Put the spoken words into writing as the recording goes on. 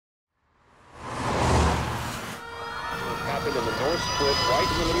Doors split right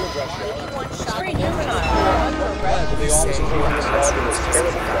in the middle of restaurant. It's very juvenile. The officers were involved in this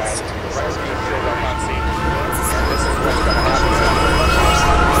terrible crash. Drivers being killed up on scene. This is what's going to happen.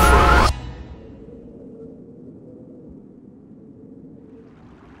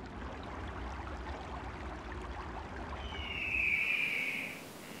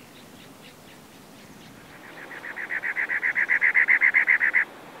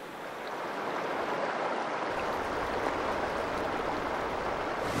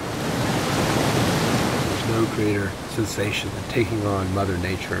 Greater sensation than taking on Mother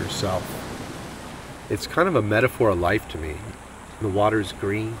Nature herself. It's kind of a metaphor of life to me. The water is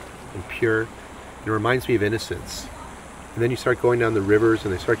green and pure, and it reminds me of innocence. And then you start going down the rivers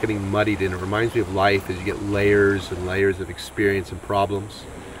and they start getting muddied, and it reminds me of life as you get layers and layers of experience and problems.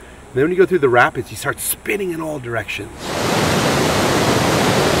 And then when you go through the rapids, you start spinning in all directions.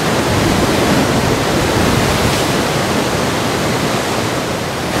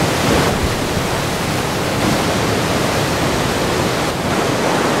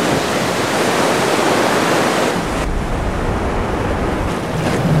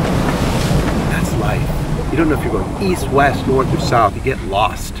 You don't know if you're going east, west, north, or south. You get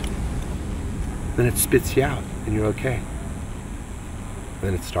lost. Then it spits you out, and you're okay.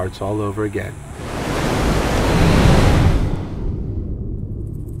 Then it starts all over again.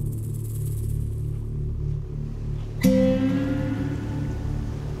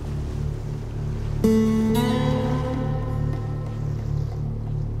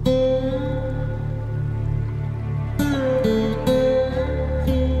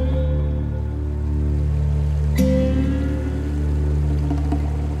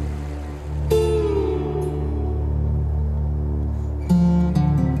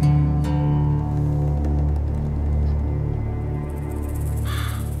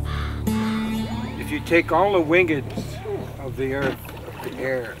 Take all the wings of the earth, of the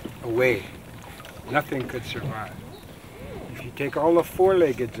air, away, nothing could survive. If you take all the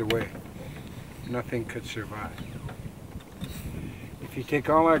four-leggeds away, nothing could survive. If you take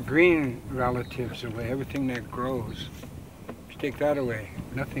all our green relatives away, everything that grows, if you take that away,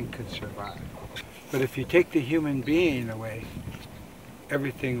 nothing could survive. But if you take the human being away,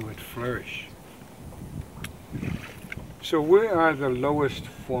 everything would flourish. So we are the lowest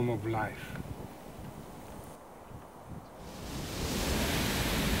form of life.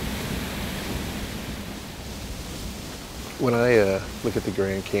 When I look at the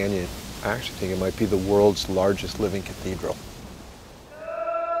Grand Canyon, I actually think it might be the world's largest living cathedral.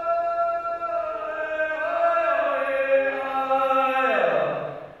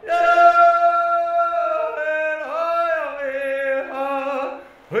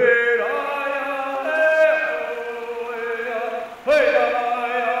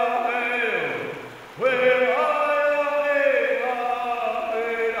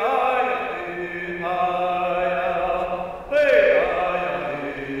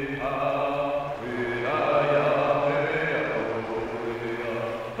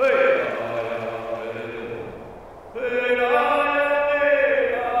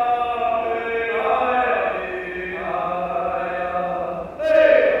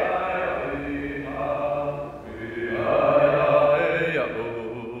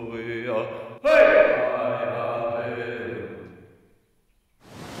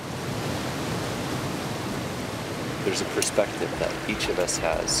 There's a perspective that each of us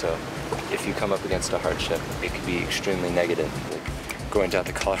has, so if you come up against a hardship, it could be extremely negative. Like going down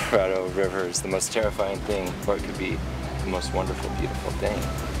the Colorado River is the most terrifying thing, or it could be the most wonderful, beautiful thing.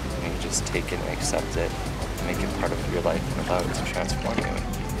 And you just take it and accept it, and make it part of your life, and allow it to transform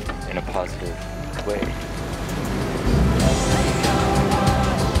you in a positive way.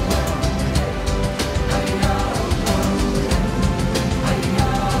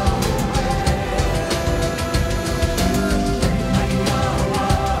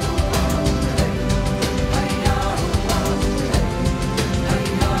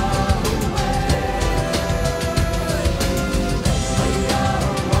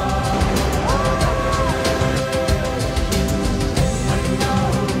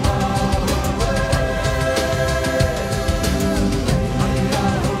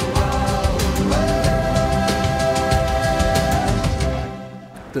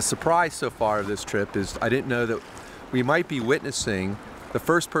 The surprise so far of this trip is I didn't know that we might be witnessing the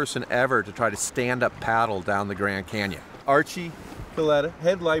first person ever to try to stand-up paddle down the Grand Canyon. Archie Kalepa,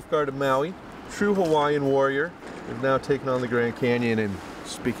 head lifeguard of Maui, true Hawaiian warrior, is now taking on the Grand Canyon and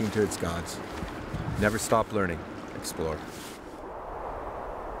speaking to its gods. Never stop learning, explore.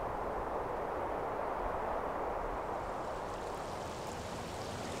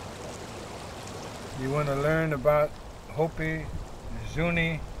 You want to learn about Hopi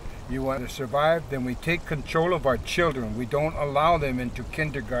Zuni, you want to survive, then we take control of our children. We don't allow them into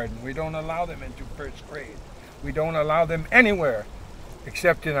kindergarten. We don't allow them into first grade. We don't allow them anywhere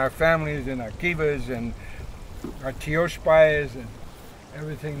except in our families and our kivas and our tioshpais and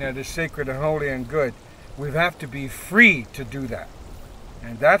everything that is sacred and holy and good. We have to be free to do that.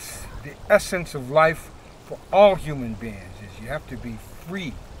 And that's the essence of life for all human beings, is you have to be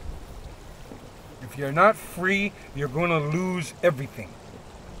free. If you're not free, you're going to lose everything.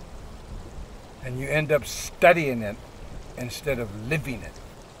 And you end up studying it instead of living it.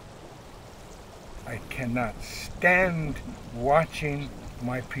 I cannot stand watching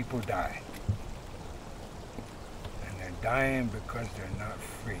my people die. And they're dying because they're not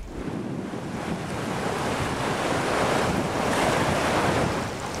free.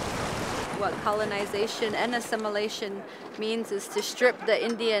 What colonization and assimilation means is to strip the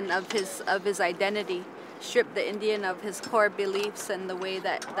Indian of his identity, strip the Indian of his core beliefs and the way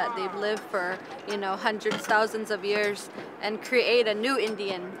that they've lived for, you know, hundreds, thousands of years, and create a new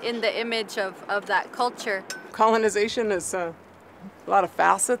Indian in the image of that culture. Colonization is a lot of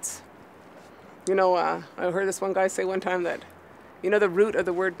facets. You know, I heard this one guy say one time that, you know, the root of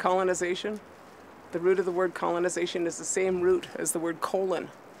the word colonization? The root of the word colonization is the same root as the word colon.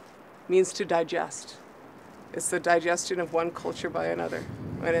 Means to digest. It's the digestion of one culture by another.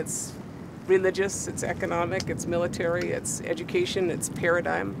 And it's religious, it's economic, it's military, it's education, it's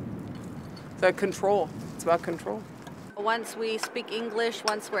paradigm. It's control. It's about control. Once we speak English,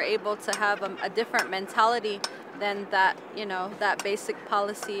 once we're able to have a different mentality, then that, you know, that basic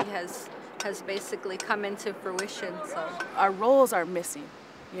policy has basically come into fruition. So our roles are missing.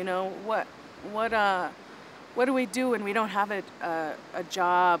 You know, what do we do when we don't have a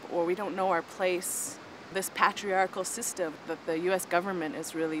job or we don't know our place? This patriarchal system that the U.S. government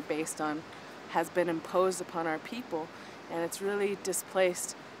is really based on has been imposed upon our people, and it's really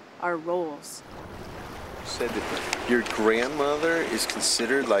displaced our roles. You said that your grandmother is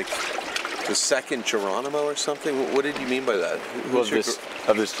considered like the second Geronimo or something? What did you mean by that? Well,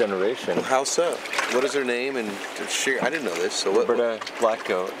 of this generation. Well, how so? What is her name? And I didn't know this. So Roberta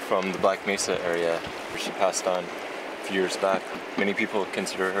Blackgoat from the Black Mesa area, where she passed on a few years back. Many people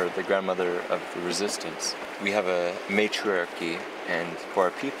consider her the grandmother of the resistance. We have a matriarchy, and for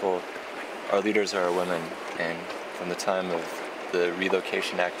our people, our leaders are women. And from the time of the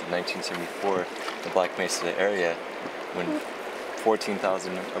Relocation Act of 1974, the Black Mesa area, when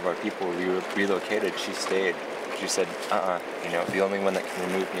 14,000 of our people relocated, she stayed. She said, you know, the only one that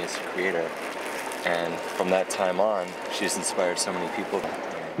can remove me is the Creator. And from that time on, she's inspired so many people.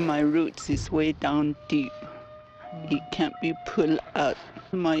 My roots is way down deep. It can't be pulled out.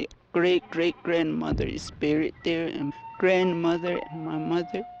 My great-great-grandmother is buried there, and grandmother and my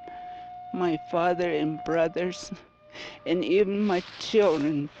mother, my father and brothers, and even my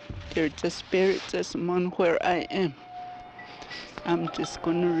children, they're just buried just among where I am. I'm just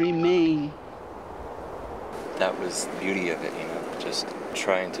going to remain. That was the beauty of it, you know, just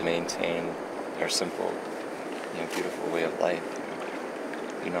trying to maintain our simple, you know, beautiful way of life,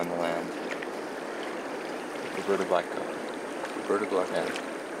 you know, on the land. Roberta Blackgoat. Roberta Blackgoat.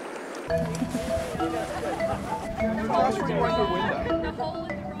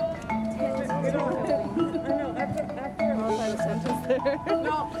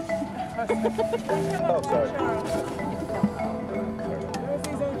 Oh, sorry.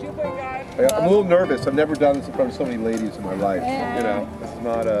 I'm a little nervous. I've never done this in front of so many ladies in my life. You know, it's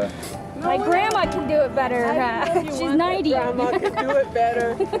not a... My grandma can do it better. She's 90. Grandma can do it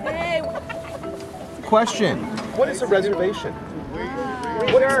better. Hey. Question. What is a reservation?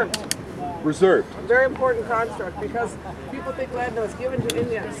 Reserved. Reserved. A very important construct, because people think land that was given to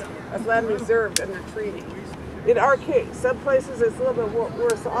Indians as land reserved under treaty. In our case, some places it's a little bit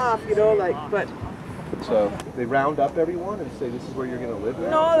worse off, you know, like, but... So they round up everyone and say this is where you're going to live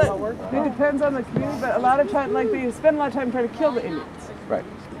now? No, it depends on the community, but a lot of time, like, they spend a lot of time trying to kill the Indians. Right.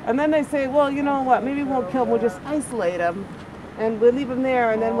 And then they say, well, you know what, maybe we won't kill them, we'll just isolate them, and we'll leave them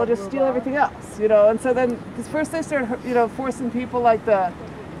there, and then we'll just steal everything else, you know. And so then, because first they started, you know, forcing people like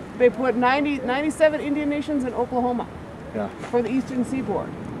they put 97 Indian nations in Oklahoma. Yeah. For the eastern seaboard,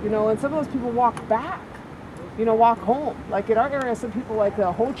 you know, and some of those people walk back, you know, walk home. Like in our area, some people like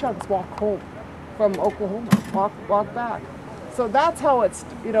the Ho-Chunks walk home from Oklahoma, walk back. So that's how it's,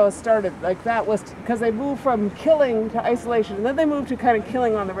 you know, started. Like that was because they moved from killing to isolation, and then they moved to kind of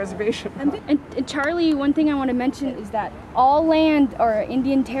killing on the reservation. And Charlie, one thing I want to mention is that all land or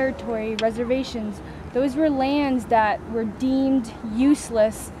Indian territory reservations, those were lands that were deemed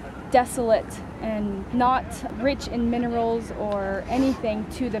useless, desolate, and not rich in minerals or anything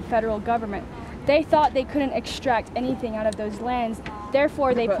to the federal government. They thought they couldn't extract anything out of those lands,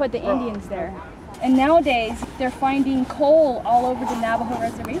 therefore they put the Indians there. And nowadays, they're finding coal all over the Navajo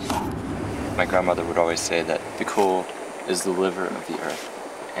reservation. My grandmother would always say that the coal is the liver of the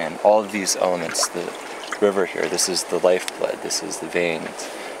earth. And all of these elements, the river here, this is the lifeblood, this is the veins,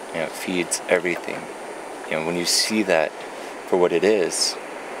 it feeds everything. When you see that for what it is,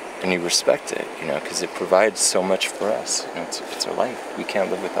 and you respect it, because it provides so much for us. It's our life. We can't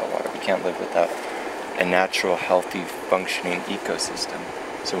live without water. We can't live without a natural, healthy, functioning ecosystem.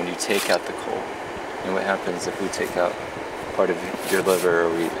 So when you take out the coal, what happens if we take out part of your liver, or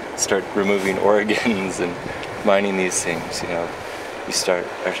we start removing organs and mining these things,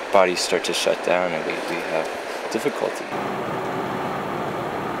 our bodies start to shut down and we have difficulty.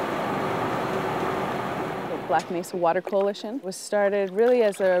 Black Mesa Water Coalition was started really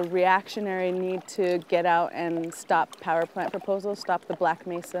as a reactionary need to get out and stop power plant proposals, stop the Black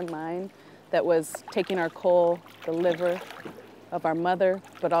Mesa mine that was taking our coal, the liver of our mother,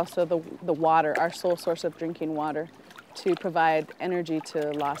 but also the water, our sole source of drinking water, to provide energy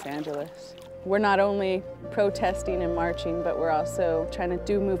to Los Angeles. We're not only protesting and marching, but we're also trying to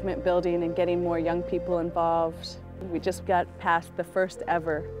do movement building and getting more young people involved. We just got past the first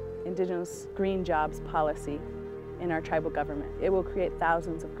ever Indigenous green jobs policy in our tribal government. It will create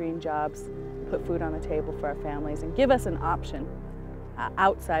thousands of green jobs, put food on the table for our families, and give us an option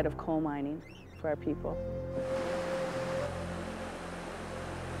outside of coal mining for our people.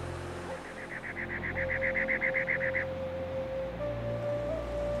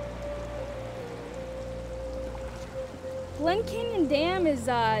 Glen Canyon Dam is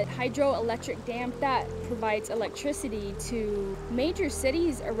a hydroelectric dam that provides electricity to major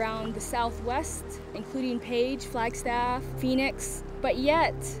cities around the Southwest, including Page, Flagstaff, Phoenix. But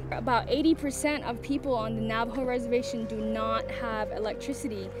yet, about 80% of people on the Navajo reservation do not have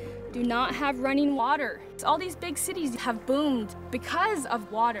electricity, do not have running water. All these big cities have boomed because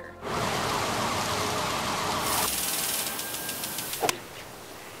of water.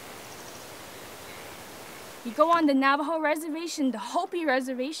 You go on the Navajo reservation, the Hopi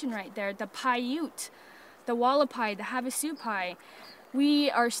reservation right there, the Paiute, the Wallapai, the Havasupai.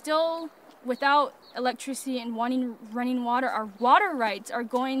 We are still without electricity and wanting running water. Our water rights are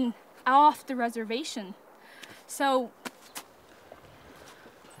going off the reservation. So,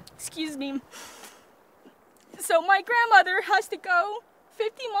 excuse me. So my grandmother has to go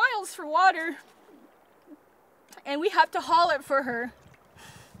 50 miles for water, and we have to haul it for her.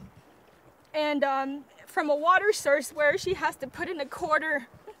 And from a water source where she has to put in a quarter.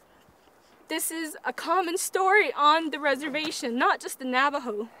 This is a common story on the reservation, not just the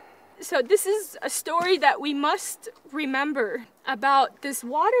Navajo. So this is a story that we must remember about this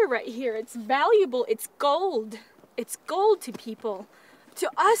water right here. It's valuable, it's gold. It's gold to people. To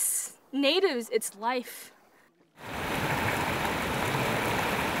us natives, it's life.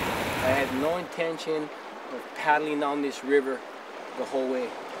 I had no intention of paddling down this river the whole way.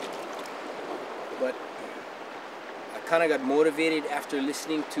 But I kind of got motivated after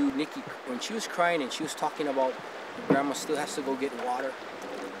listening to Nikki when she was crying and she was talking about her grandma still has to go get water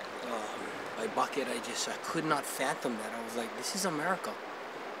by bucket. I could not fathom that. I was like, this is America.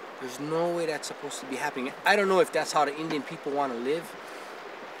 There's no way that's supposed to be happening. I don't know if that's how the Indian people want to live,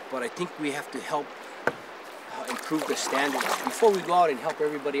 but I think we have to help improve the standards before we go out and help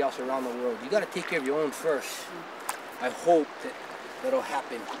everybody else around the world. You got to take care of your own first. I hope that that'll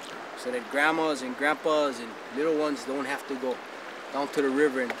happen, so that grandmas and grandpas and little ones don't have to go down to the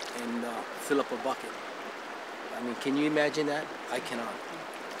river and fill up a bucket. I mean, can you imagine that? I cannot.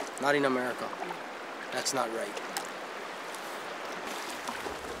 Not in America. That's not right.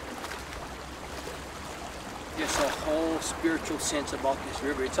 Just a whole spiritual sense about this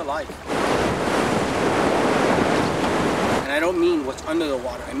river. It's alive. And I don't mean what's under the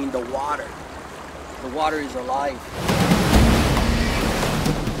water. I mean the water. The water is alive.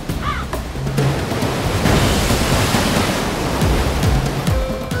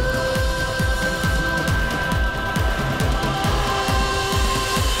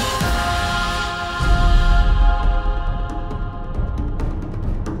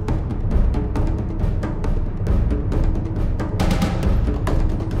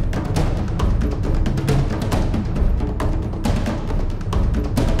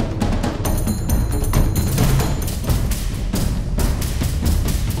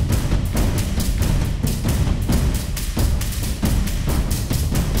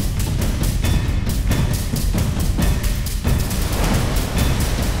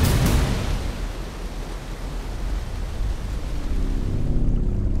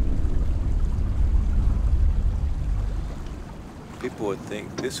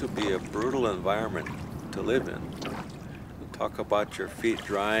 This would be a brutal environment to live in. Talk about your feet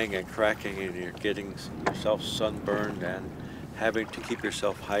drying and cracking and you're getting yourself sunburned and having to keep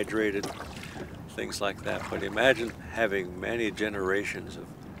yourself hydrated, things like that. But imagine having many generations of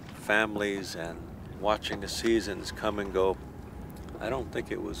families and watching the seasons come and go. I don't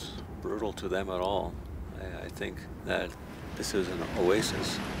think it was brutal to them at all. I think that this is an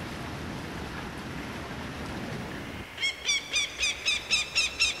oasis.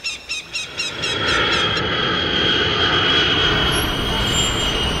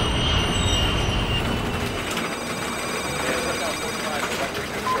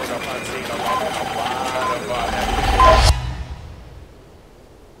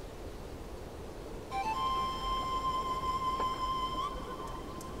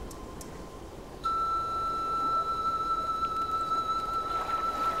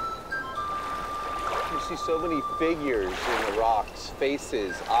 So many figures in the rocks,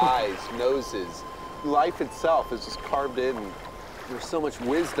 faces, eyes, noses. Life itself is just carved in. There's so much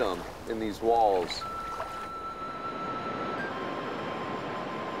wisdom in these walls.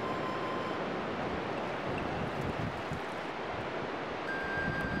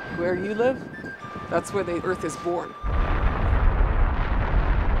 Where you live, that's where the earth is born.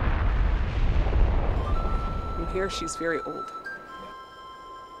 And here she's very old.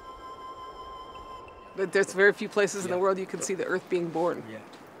 But there's very few places in the world you can see the earth being born.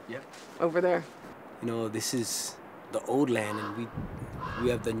 Yeah. Over there. You know, this is the old land, and we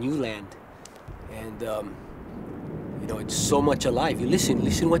have the new land, and you know, it's so much alive. You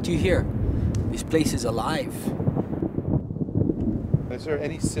listen what you hear. This place is alive. Is there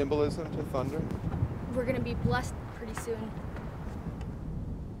any symbolism to thunder? We're gonna be blessed pretty soon.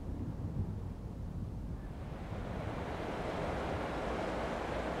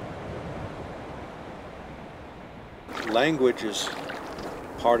 Language is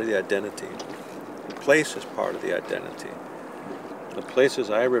part of the identity. The place is part of the identity. The places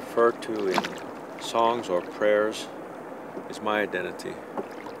I refer to in songs or prayers is my identity.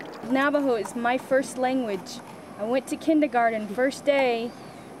 Navajo is my first language. I went to kindergarten. First day,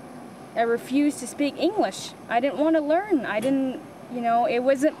 I refused to speak English. I didn't want to learn. I didn't, you know, it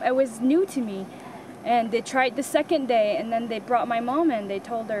was new to me. And they tried the second day, and then they brought my mom in. They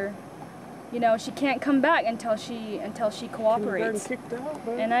told her, you know, she can't come back until she cooperates. Kicked out,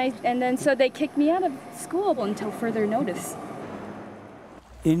 and then so they kicked me out of school until further notice.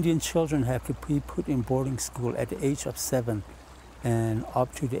 Indian children have to be put in boarding school at the age of 7 and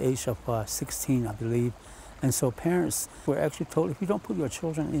up to the age of 16, I believe. And so parents were actually told, if you don't put your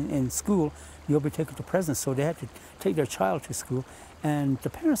children in school, you'll be taken to prison. So they had to take their child to school. And the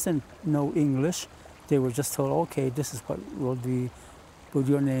parents didn't know English. They were just told, okay, this is what will be. Put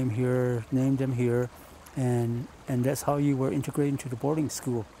your name here, name them here, and that's how you were integrated into the boarding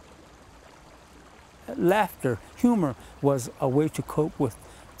school. Laughter, humor was a way to cope with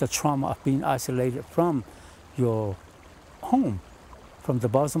the trauma of being isolated from your home, from the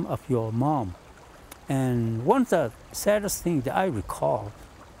bosom of your mom. And one of the saddest things that I recall,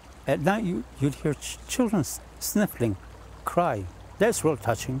 at night you'd hear children sniffling, crying. That's real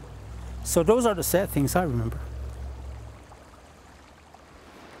touching. So those are the sad things I remember.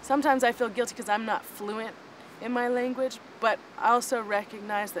 Sometimes I feel guilty because I'm not fluent in my language, but I also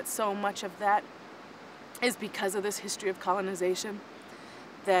recognize that so much of that is because of this history of colonization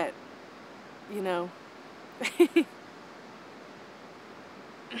that, you know,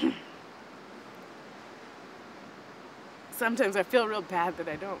 sometimes I feel real bad that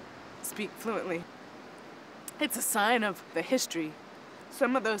I don't speak fluently. It's a sign of the history.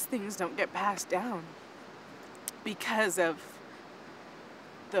 Some of those things don't get passed down because of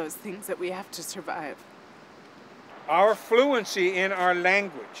those things that we have to survive. Our fluency in our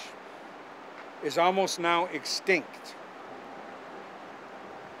language is almost now extinct.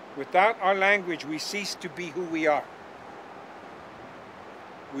 Without our language, we cease to be who we are.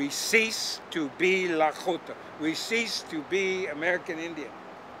 We cease to be Lakota. We cease to be American Indian.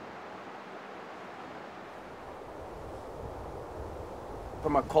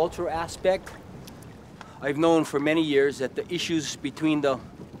 From a cultural aspect, I've known for many years that the issues between the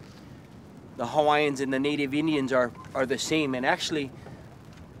Hawaiians and the Native Indians are the same, and actually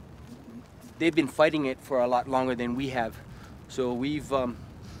they've been fighting it for a lot longer than we have. So we've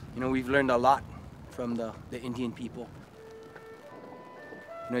learned a lot from the Indian people.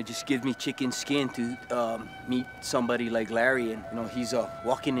 You know, it just gives me chicken skin to meet somebody like Larry, and you know, he's a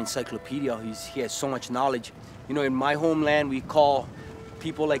walking encyclopedia. He has so much knowledge. You know, in my homeland, we call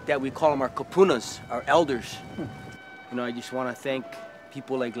people like that, we call them our kapunas, our elders. You know, I just want to thank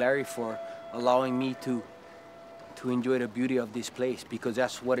people like Larry for allowing me to to enjoy the beauty of this place, because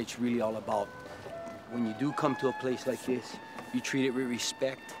that's what it's really all about. When you do come to a place like this, you treat it with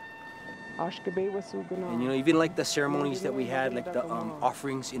respect. And you know, even like the ceremonies that we had, like the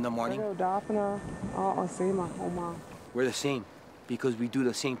offerings in the morning, we're the same, because we do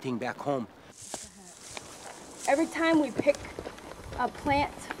the same thing back home. Every time we pick a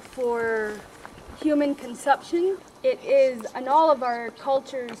plant for human consumption, it is in all of our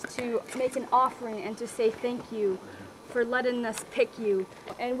cultures to make an offering and to say thank you for letting us pick you.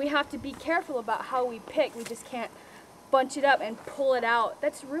 And we have to be careful about how we pick. We just can't bunch it up and pull it out.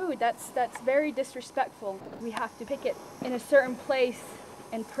 That's rude. That's very disrespectful. We have to pick it in a certain place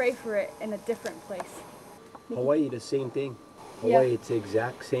and pray for it in a different place. Hawaii, the same thing. Hawaii, it's the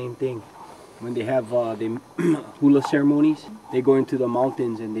exact same thing. When they have the hula ceremonies, they go into the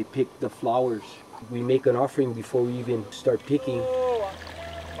mountains and they pick the flowers. We make an offering before we even start picking.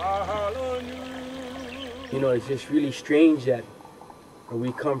 You know, it's just really strange that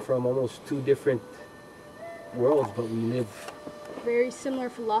we come from almost two different worlds, but we live very similar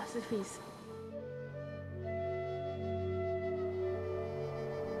philosophies.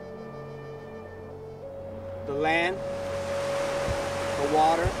 The land, the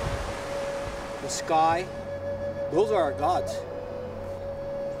water, the sky, those are our gods.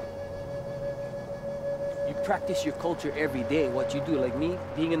 You practice your culture every day. What you do, like me,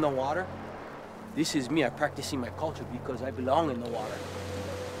 being in the water, this is me. I'm practicing my culture because I belong in the water.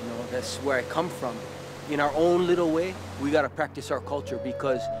 You know, that's where I come from. In our own little way, we gotta practice our culture,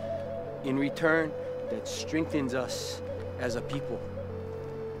 because in return, that strengthens us as a people.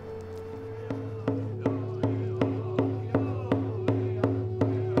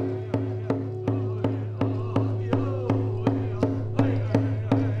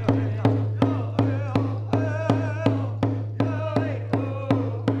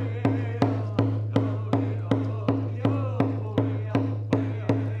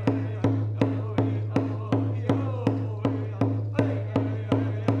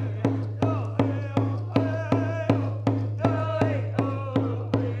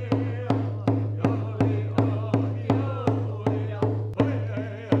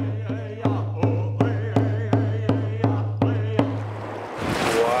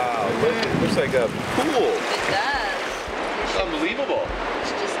 Like a pool. It does. It's unbelievable.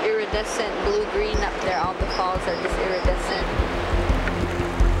 It's just iridescent blue-green up there. All the falls are just iridescent.